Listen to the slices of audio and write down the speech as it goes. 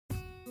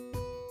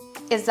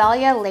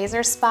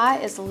IzaliaLaser Spa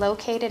is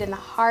located in the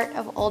heart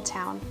of Old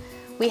Town.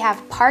 We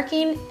have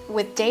parking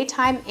with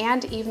daytime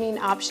and evening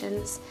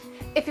options.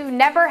 If you've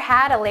never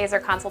had a laser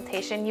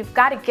consultation, you've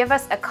got to give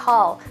us a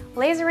call.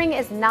 Lasering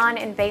is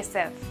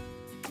non-invasive.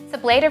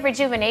 Ablative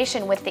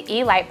rejuvenation with the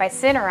E-Light by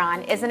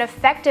Syneron is an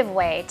effective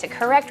way to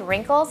correct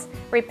wrinkles,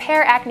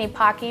 repair acne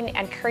pockings,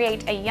 and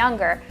create a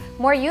younger,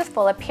 more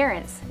youthful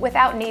appearance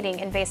without needing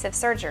invasive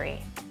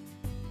surgery.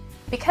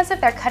 Because of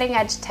their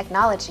cutting-edge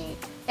technology,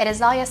 at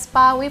Izalia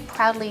Spa we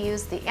proudly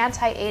use the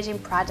anti-aging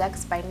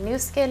products by Nu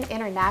Skin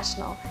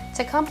International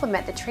to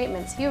complement the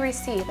treatments you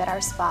receive at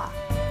our spa.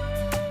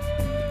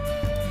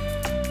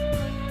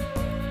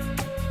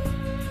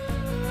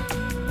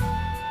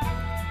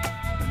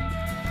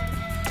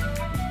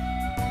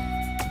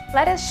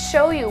 Let us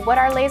show you what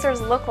our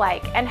lasers look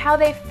like and how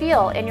they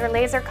feel in your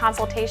laser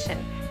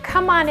consultation.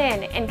 Come on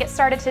in and get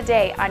started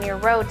today on your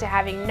road to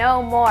having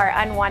no more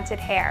unwanted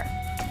hair.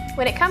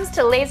 When it comes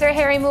to laser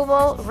hair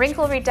removal,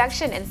 wrinkle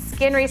reduction, and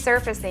skin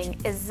resurfacing,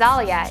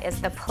 Izalia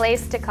is the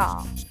place to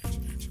call.